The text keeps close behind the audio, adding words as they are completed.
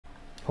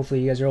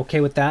Hopefully you guys are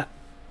okay with that.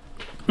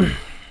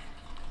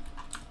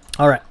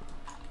 All right.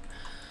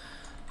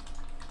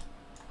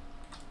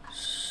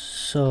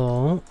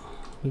 So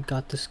we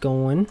got this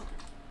going.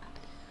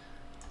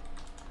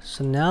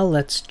 So now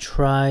let's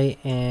try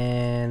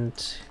and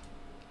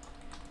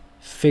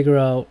figure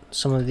out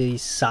some of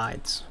these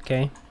sides,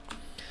 okay?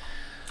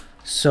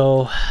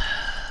 So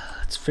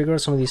let's figure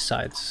out some of these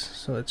sides.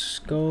 So let's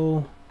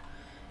go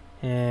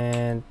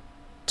and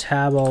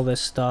tab all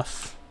this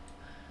stuff.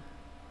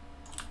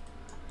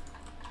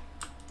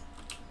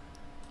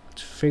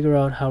 Let's figure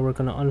out how we're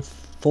gonna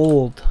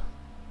unfold.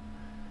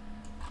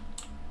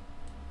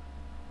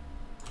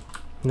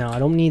 Now I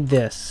don't need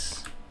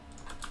this,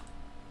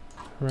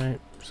 right?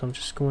 So I'm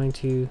just going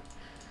to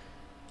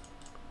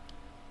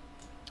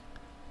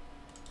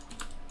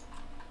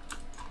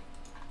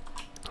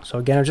so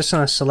again, I'm just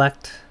going to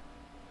select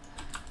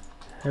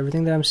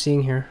everything that I'm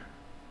seeing here.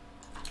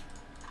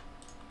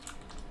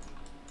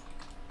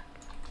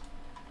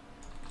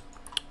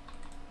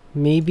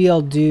 Maybe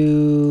I'll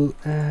do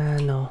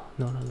no,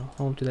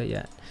 I won't do that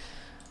yet.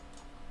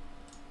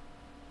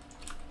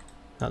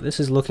 Now this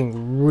is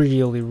looking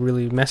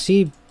really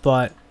messy,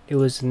 but it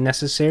was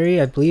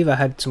necessary. I believe I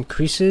had some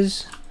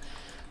creases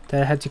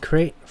that I had to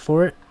create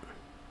for it.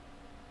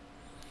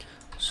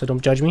 So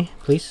don't judge me,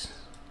 please.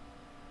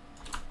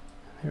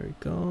 There we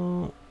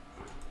go.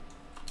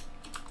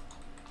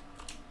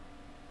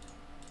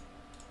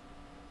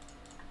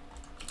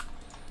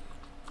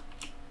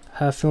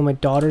 I have a feeling my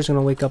daughter's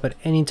gonna wake up at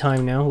any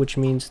time now, which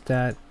means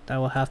that I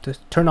will have to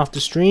turn off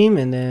the stream,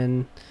 and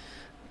then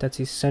that's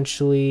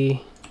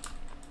essentially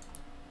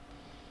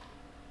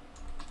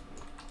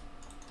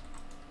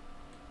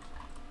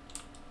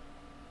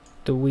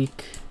the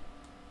week.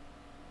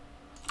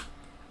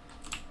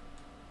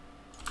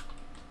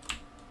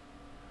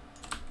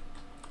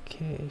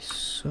 Okay,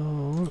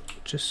 so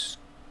just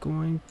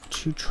going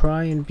to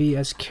try and be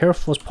as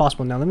careful as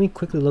possible. Now let me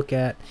quickly look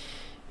at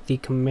the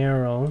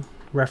Camaro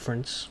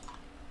reference.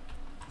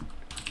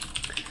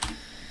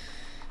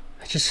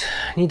 I just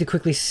need to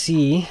quickly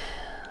see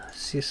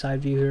a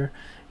side view here.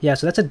 Yeah,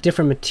 so that's a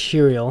different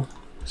material,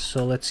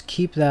 so let's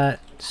keep that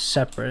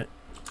separate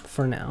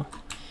for now.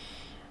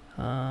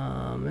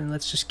 And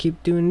let's just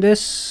keep doing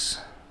this.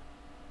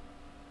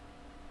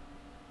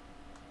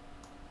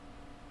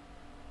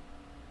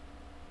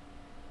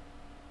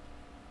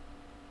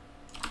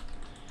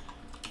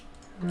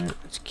 Alright,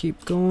 let's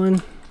keep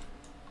going.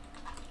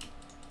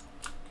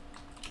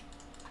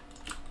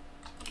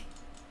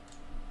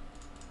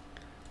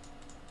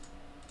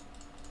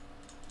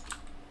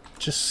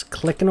 Just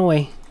clicking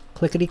away,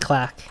 clickety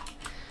clack.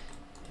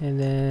 And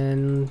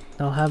then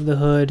I'll have the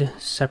hood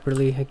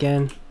separately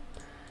again.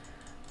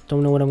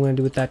 Don't know what I'm going to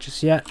do with that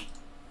just yet.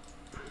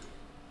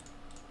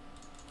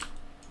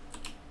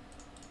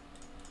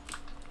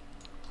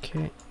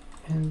 Okay,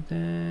 and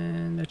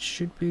then that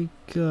should be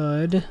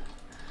good.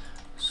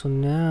 So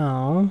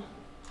now,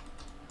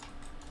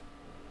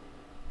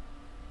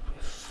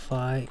 if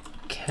I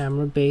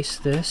camera base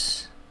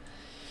this,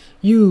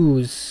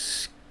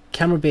 use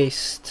camera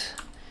based,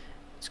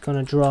 it's going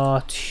to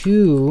draw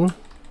two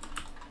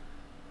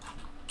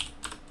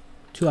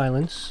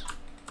islands.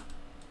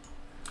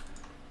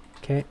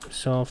 Okay,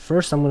 so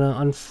first I'm gonna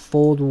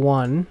unfold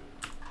one.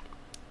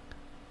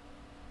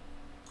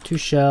 Two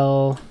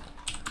shell.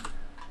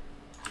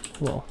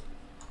 Whoa.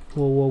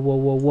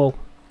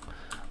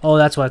 Oh,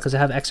 that's why, because I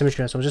have X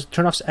imagery. So I'll just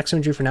turn off X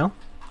imagery for now,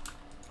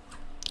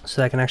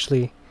 so that I can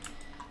actually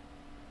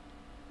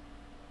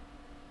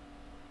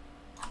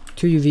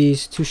two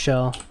UVs, two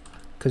shell,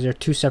 because they're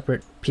two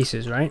separate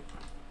pieces, right?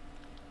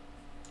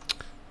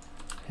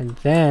 And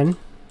then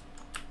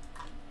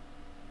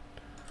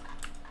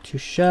two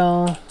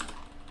shell.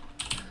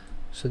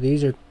 So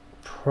these are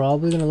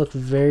probably going to look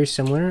very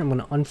similar. I'm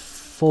going to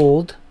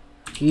unfold.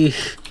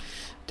 Eesh,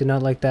 did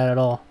not like that at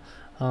all.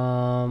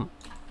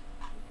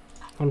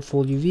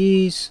 Unfold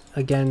UVs.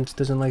 Again, it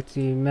doesn't like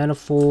the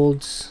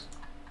manifolds.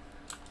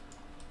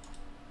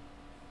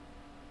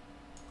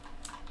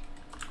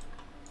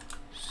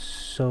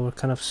 So we're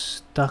kind of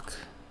stuck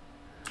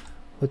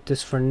with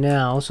this for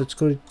now. So let's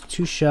go to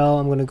two shell.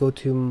 I'm going to go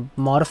to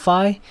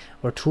modify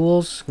or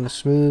tools. I'm going to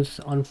smooth,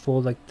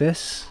 unfold like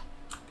this.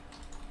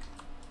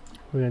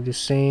 We're going to do the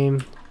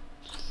same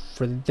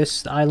for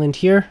this island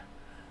here.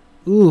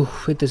 Ooh,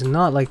 it does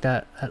not like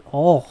that at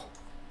all.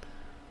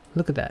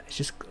 Look at that. It's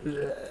just...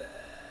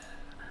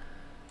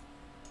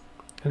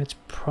 And it's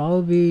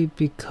probably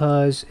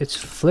because it's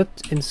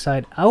flipped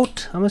inside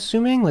out, I'm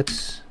assuming.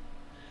 Let's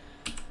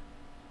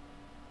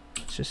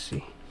just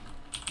see.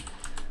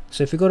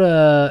 So if you go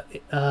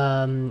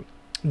to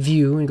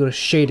view and go to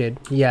shaded,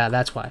 yeah,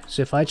 that's why.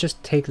 So if I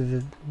just take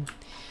the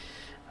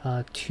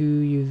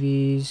two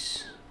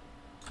UVs,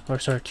 or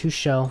sorry, two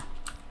shell,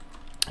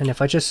 and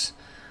if I just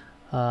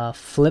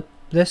flip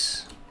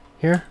this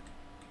here,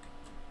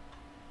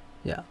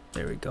 yeah,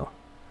 there we go.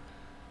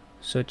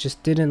 So it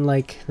just didn't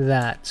like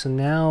that. So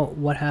now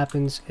what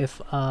happens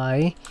if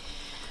I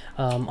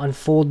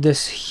unfold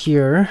this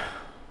here?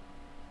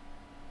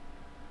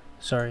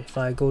 sorry, if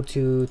I go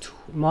to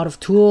mod of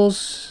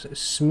tools,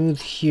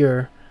 smooth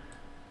here,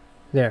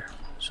 there.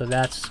 So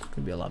that's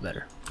gonna be a lot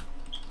better.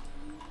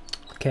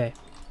 Okay,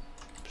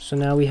 so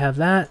now we have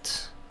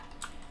that,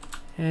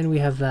 and we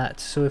have that.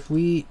 So if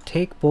we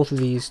take both of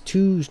these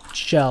two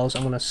shells,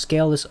 I'm gonna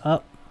scale this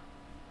up,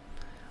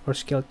 or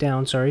scale it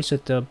down, sorry, so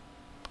that the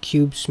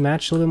cubes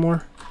match a little bit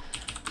more.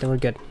 Then we're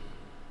good.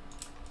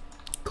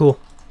 Cool.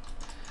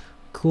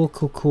 Cool,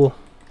 cool, cool.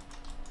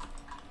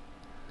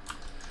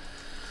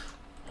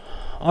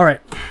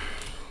 Alright.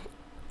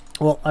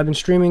 Well, I've been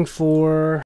streaming for